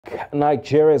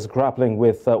Nigeria is grappling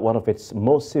with one of its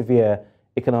most severe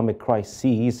economic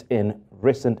crises in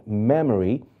recent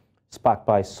memory, sparked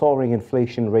by soaring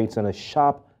inflation rates and a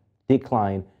sharp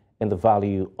decline in the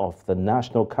value of the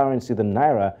national currency, the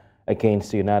naira,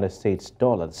 against the United States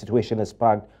dollar. The situation has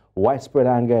sparked widespread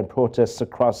anger and protests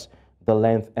across the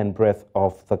length and breadth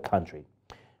of the country.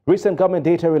 Recent government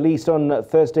data released on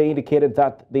Thursday indicated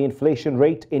that the inflation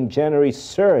rate in January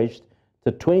surged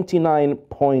to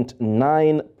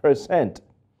 29.9%,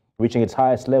 reaching its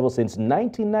highest level since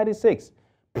 1996,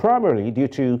 primarily due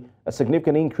to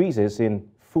significant increases in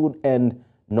food and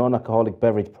non-alcoholic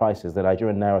beverage prices. The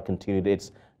Nigerian naira continued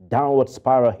its downward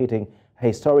spiral, hitting a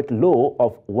historic low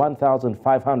of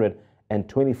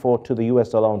 1,524 to the US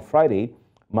dollar on Friday,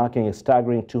 marking a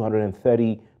staggering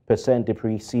 230%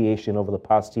 depreciation over the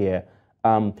past year.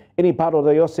 In Ibadan,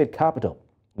 the Oyo State capital,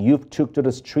 youth took to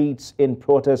the streets in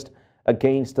protest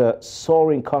against the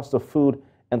soaring cost of food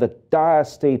and the dire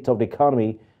state of the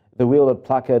economy. They wielded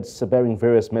placards bearing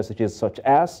various messages such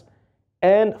as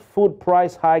 "End food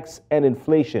price hikes and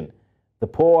inflation," "The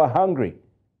poor are hungry,"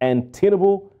 and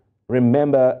 "Tinubu,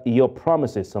 remember your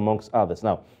promises," amongst others.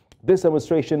 Now, this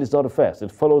demonstration is not the first.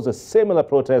 It follows a similar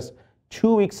protest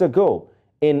 2 weeks ago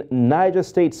in Niger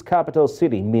State's capital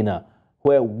city, Minna,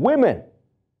 where women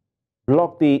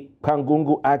blocked the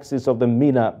Kangungu axis of the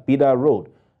Minna-Bida road,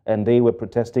 and they were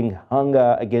protesting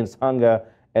hunger against hunger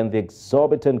and the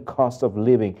exorbitant cost of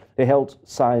living. They held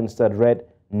signs that read,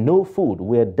 "No food,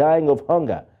 we're dying of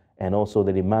hunger," and also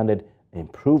they demanded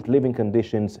improved living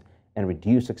conditions and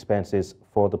reduced expenses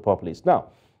for the populace. Now,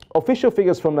 official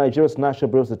figures from Nigeria's National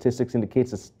Bureau of Statistics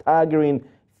indicates a staggering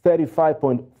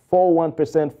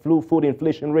 35.41% food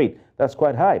inflation rate. That's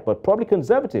quite high, but probably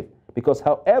conservative because,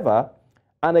 however,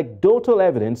 anecdotal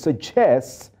evidence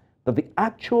suggests that the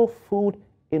actual food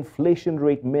inflation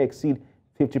rate may exceed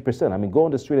 50%. I mean, go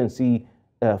on the street and see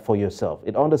for yourself.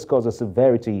 It underscores the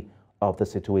severity of the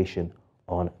situation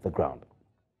on the ground.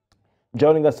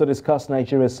 Joining us to discuss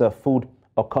Nigeria's food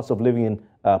or cost of living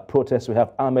protests, we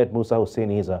have Ahmed Musa Hussein.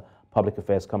 He's a public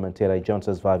affairs commentator. He joins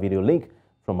us via video link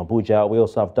from Abuja. We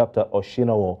also have Dr.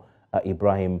 Oshinawo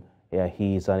Ibrahim.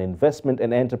 He's an investment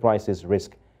and enterprises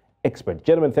risk expert.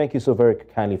 Gentlemen, thank you so very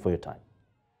kindly for your time.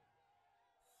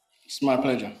 It's my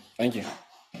pleasure. Thank you.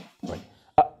 Right.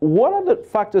 What are the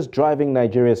factors driving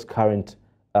Nigeria's current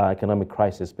economic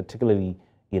crisis, particularly,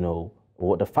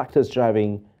 what the factors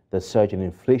driving the surge in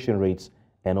inflation rates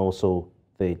and also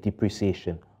the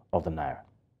depreciation of the naira?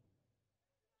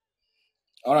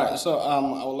 All right. So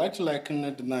I would like to liken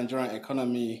the Nigerian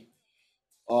economy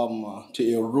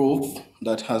to a roof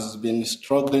that has been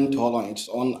struggling to hold on its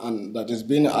own and that is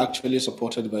being actually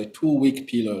supported by two weak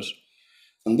pillars.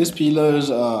 And these pillars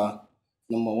are,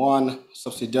 number one,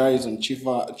 subsidized and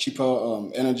cheaper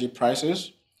energy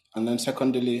prices, and then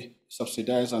secondly,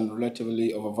 subsidized and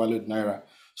relatively overvalued naira.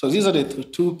 So these are the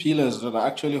two pillars that are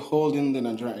actually holding the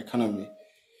Nigerian economy.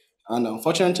 And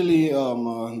unfortunately,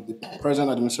 the present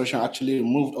administration actually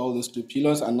removed all these two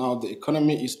pillars, and now the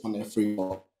economy is on a free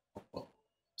fall.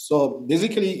 So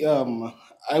basically,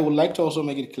 I would like to also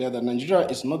make it clear that Nigeria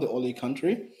is not the only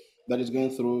country that is going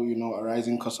through, a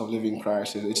rising cost of living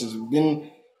crisis. It has been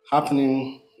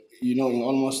happening, in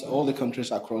almost all the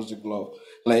countries across the globe.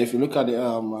 Like if you look at the,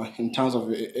 in terms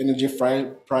of energy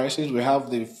prices, we have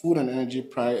the food and energy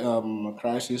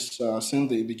crisis since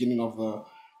the beginning of the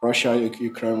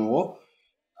Russia-Ukraine war.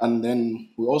 And then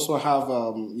we also have,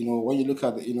 when you look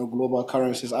at, global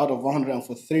currencies, out of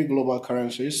 143 global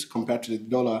currencies compared to the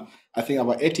dollar, I think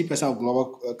about 80% of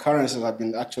global currencies have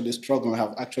been actually struggling,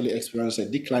 have actually experienced a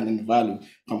decline in value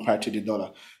compared to the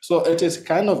dollar. So it is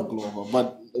kind of global,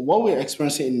 but what we're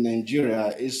experiencing in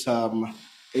Nigeria is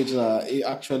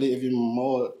actually even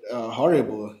more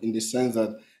horrible in the sense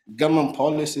that government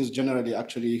policies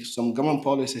some government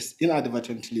policies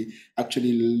inadvertently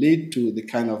actually lead to the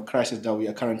kind of crisis that we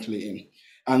are currently in.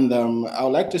 And I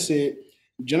would like to say,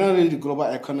 generally, the global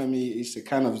economy is a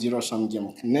kind of zero-sum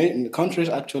game. Countries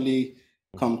actually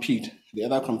compete. They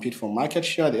either compete for market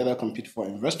share, they either compete for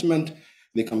investment,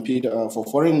 they compete for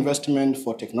foreign investment,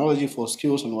 for technology, for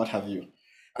skills, and what have you.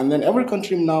 And then every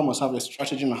country now must have a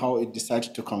strategy on how it decides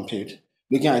to compete,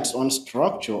 looking at its own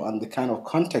structure and the kind of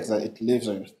context that it lives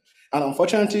in. And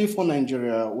unfortunately for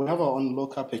Nigeria, we have our own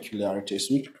local peculiarities,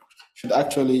 which should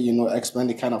actually, explain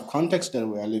the kind of context that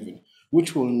we are living,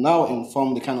 which will now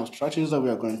inform the kind of strategies that we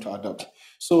are going to adopt.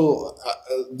 So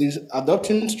these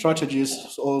adopting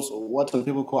strategies, also what some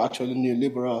people call actually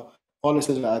neoliberal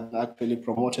policies that are actually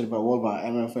promoted by World Bank,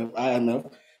 IMF,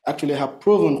 actually have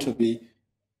proven to be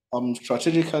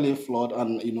strategically flawed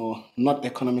and not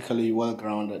economically well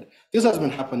grounded. This has been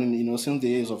happening since the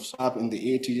years of SAP in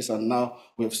the 80s, and now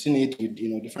we've seen it with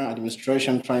different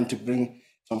administration trying to bring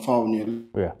some form of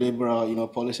Yeah.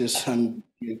 neoliberal policies and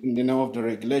in the name of the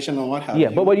regulation and what have Yeah,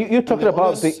 but you. you're And they talking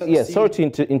about the, always yeah, sorry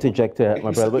succeed to interject, my in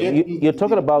brother, but subverting you're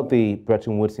talking about the the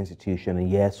Bretton Woods institution, and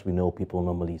yes, we know people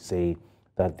normally say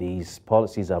that these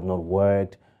policies have not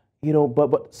worked,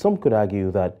 but some could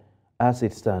argue that as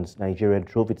it stands, Nigeria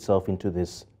drove itself into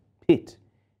this pit,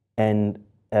 and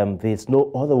there's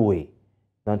no other way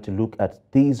than to look at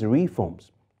these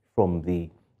reforms, from the,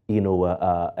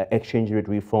 exchange rate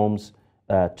reforms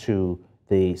to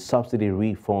the subsidy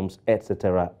reforms,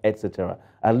 etc., etc.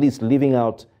 At least leaving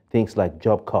out things like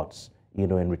job cuts,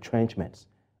 and retrenchments.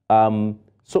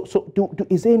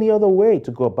 Is there any other way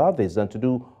to go about this than to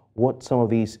do what some of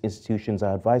these institutions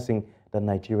are advising that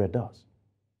Nigeria does?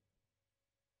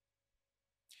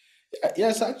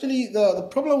 Yes, actually, the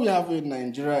problem we have in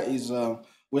Nigeria is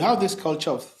we have this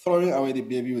culture of throwing away the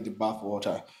baby with the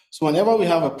bathwater. So whenever we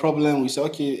have a problem, we say,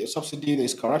 okay, subsidy,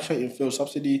 there's corruption in field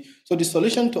subsidy. So the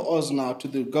solution to us now, to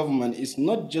the government, is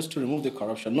not just to remove the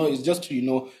corruption. No, it's just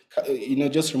to,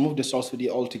 just remove the subsidy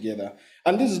altogether.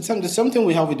 And this is the same thing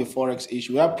we have with the forex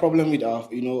issue. We have problem with our,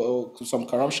 some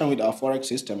corruption with our forex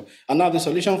system. And now the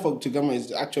solution to government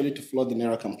is actually to flood the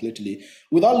naira completely,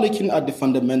 without looking at the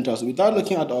fundamentals, without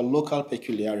looking at our local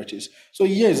peculiarities. So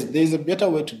yes, there's a better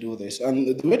way to do this.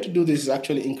 And the way to do this is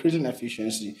actually increasing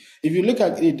efficiency. If you look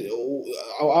at it,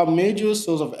 our major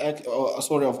source of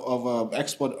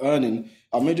export earning,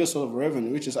 our major source of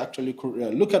revenue, which is actually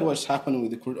look at what's happening with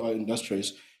the crude oil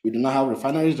industries. We do not have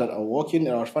refineries that are working.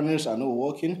 Our refineries are not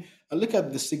working. And look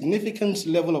at the significant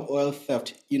level of oil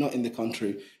theft, in the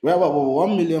country. We have about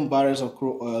 1 million barrels of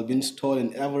crude oil being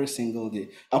stolen every single day.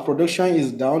 Our production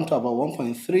is down to about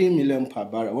 1.3 million per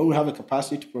barrel, when we have a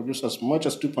capacity to produce as much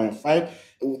as 2.5.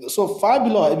 So far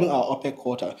below even our OPEC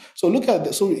quota. So look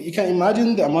at so you can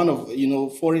imagine the amount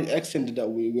of foreign exchange that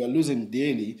we are losing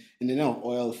daily in the name of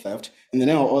oil theft, in the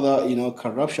name of other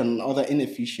corruption and other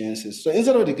inefficiencies. So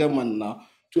instead of the government now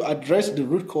to address the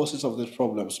root causes of these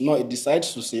problems, no, it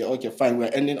decides to say, okay, fine, we're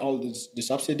ending all the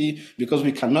subsidy because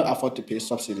we cannot afford to pay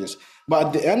subsidies. But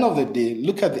at the end of the day,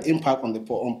 look at the impact on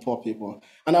poor people.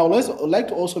 And I would like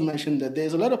to also mention that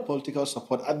there's a lot of political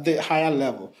support at the higher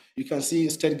level. You can see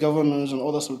state governments and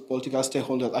other political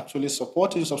stakeholders actually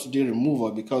supporting subsidy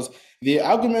removal, because the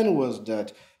argument was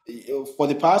that for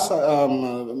the past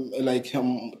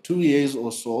 2 years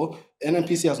or so,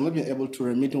 NNPC has not been able to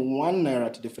remit 1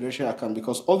 naira to the federation account,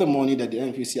 because all the money that the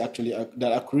NNPC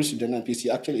that accrues to the NNPC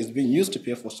actually is being used to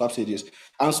pay for subsidies.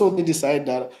 And so they decide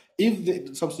that if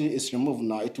the subsidy is removed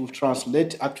now, it will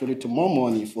translate actually to more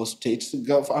money for states and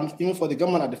even for the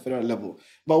government at the federal level.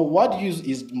 But what use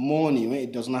is money when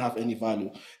it does not have any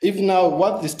value? If now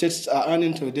what the states are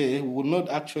earning today would not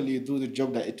actually do the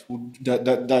job that it would,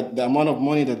 that the amount of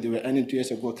money that they were earning 2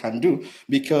 years ago can do,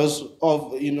 because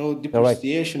of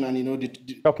depreciation and the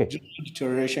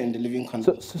deterioration in the living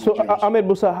conditions. So Ahmed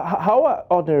Musa, how are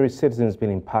ordinary citizens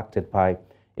being impacted by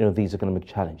these economic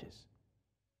challenges?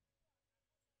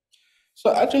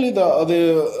 So actually, the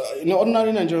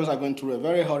ordinary Nigerians are going through a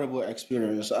very horrible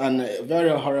experience, and a very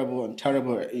horrible and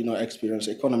terrible experience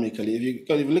economically.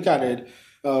 Because if you look at it,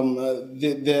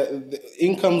 the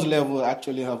incomes level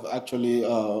actually have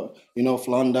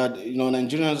floundered.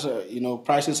 Nigerians,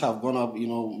 prices have gone up,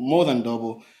 more than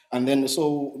double. And then,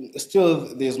 so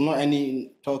still, there's not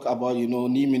any talk about,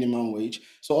 new minimum wage.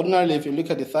 So ordinarily, if you look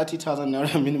at the 30,000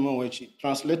 naira minimum wage, it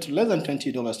translates to less than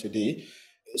 $20 today.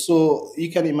 So you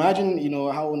can imagine,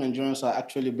 how Nigerians are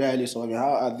actually barely surviving.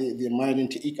 How are they managing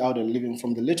to eke out a living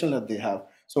from the little that they have?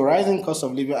 So rising cost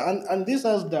of living, and this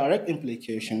has direct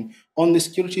implication on the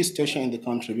security situation in the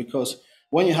country, because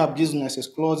when you have businesses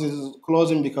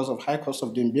closing because of high cost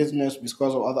of doing business,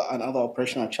 because of other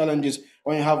operational challenges,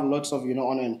 when you have lots of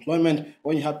unemployment,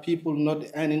 when you have people not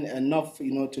earning enough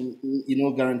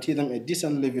to guarantee them a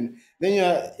decent living, then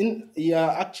you're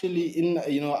actually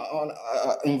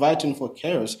inviting for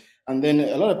chaos. And then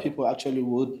a lot of people actually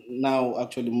would now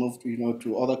actually move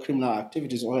to other criminal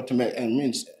activities in order to make ends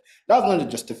meet. That's not a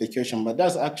justification, but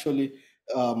that's actually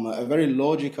a very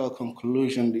logical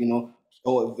conclusion,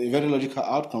 or a very logical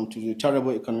outcome to the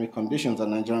terrible economic conditions that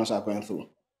Nigerians are going through.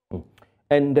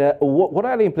 And what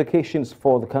are the implications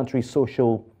for the country's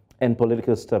social and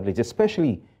political stability,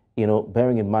 especially,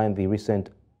 bearing in mind the recent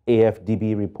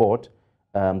AFDB report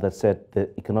that said the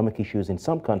economic issues in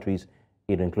some countries,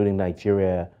 including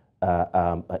Nigeria,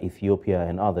 Ethiopia,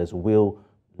 and others, will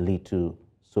lead to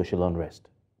social unrest?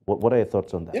 What are your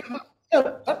thoughts on that? Yeah.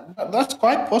 Yeah, that's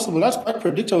quite possible. That's quite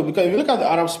predictable because if you look at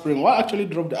the Arab Spring, what actually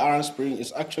drove the Arab Spring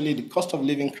is actually the cost of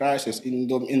living crisis in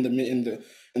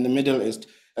the Middle East,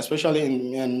 especially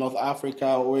in North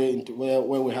Africa,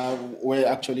 where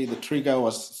actually the trigger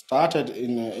was started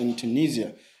in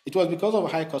Tunisia. It was because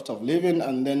of high cost of living,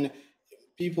 and then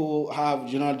people have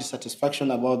general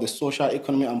dissatisfaction about the social,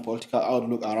 economic, and political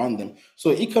outlook around them.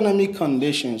 So economic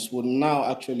conditions would now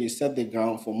actually set the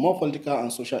ground for more political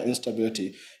and social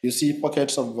instability. You see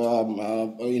pockets of,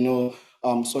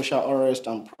 social unrest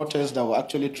and protests that will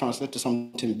actually translate to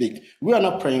something big. We are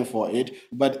not praying for it,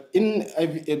 but inevitably,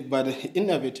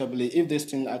 if this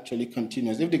thing actually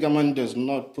continues, if the government does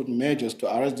not put measures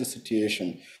to arrest the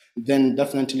situation, then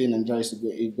definitely Nigeria is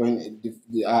going.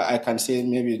 I can say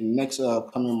maybe the next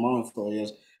coming month or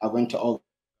years are going to all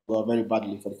go very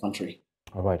badly for the country.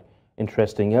 All right,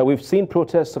 interesting. We've seen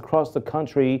protests across the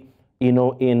country, in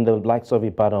the likes of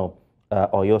Ibadan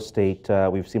or your state.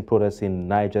 We've seen protests in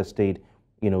Niger State.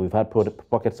 We've had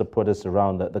pockets of protests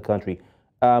around the country.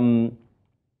 Do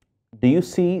you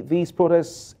see these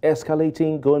protests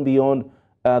escalating, going beyond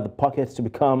the pockets to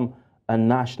become a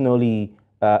nationally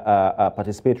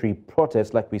participatory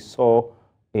protest like we saw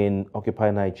in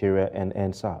Occupy Nigeria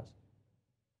and SARS?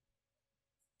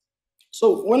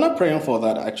 So we're not praying for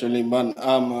that actually, but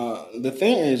the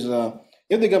thing is,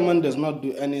 if the government does not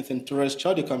do anything to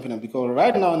restore the confidence, because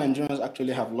right now Nigerians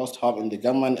actually have lost hope in the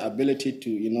government ability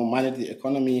to, manage the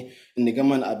economy, in the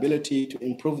government ability to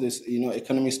improve this,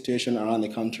 economic situation around the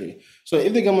country. So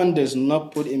if the government does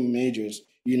not put in measures,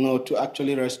 to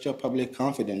actually restore public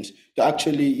confidence, to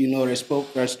actually,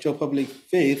 restore public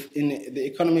faith in the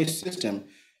economic system,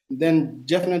 then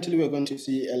definitely we're going to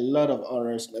see a lot of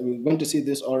arrests. We're going to see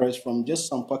this arrests from just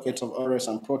some pockets of arrests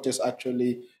and protests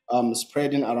actually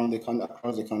spreading around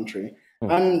across the country.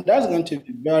 And that's going to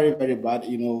be very, very bad,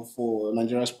 for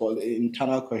Nigeria's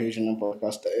internal cohesion and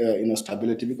podcast,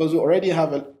 stability, because we already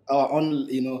have our own,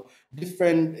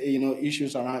 different,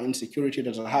 issues around insecurity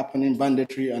that are happening,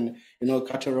 banditry and,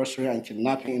 cattle rustling and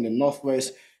kidnapping in the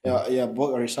northwest.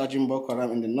 Resurging Boko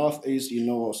Haram in the northeast,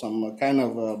 some kind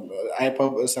of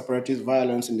hyper separatist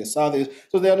violence in the southeast.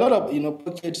 So there are a lot of,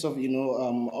 pockets of,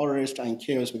 unrest and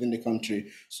chaos within the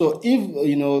country. So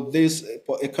if, this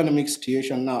economic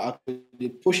situation now actually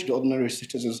push the ordinary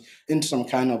citizens into some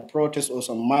kind of protest or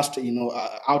some mass,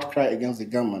 outcry against the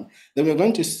government, then we're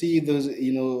going to see those,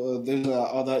 those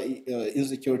other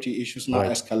insecurity issues now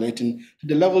escalating to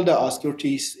the level that our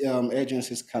security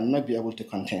agencies cannot be able to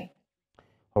contain.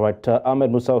 All right,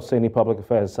 Ahmed Musa Hussaini, Public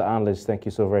Affairs Analyst, thank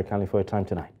you so very kindly for your time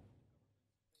tonight.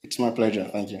 It's my pleasure.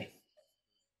 Thank you.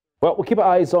 Well, we'll keep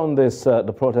our eyes on this,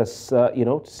 the protests,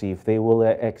 to see if they will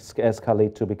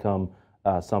escalate to become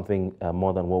something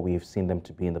more than what we've seen them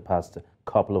to be in the past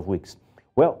couple of weeks.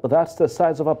 Well, that's the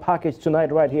size of our package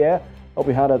tonight right here. Hope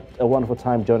you had a wonderful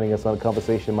time joining us on the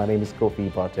conversation. My name is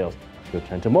Kofi Bartels. We'll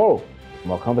return tomorrow for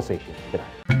more conversation. Good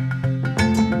night.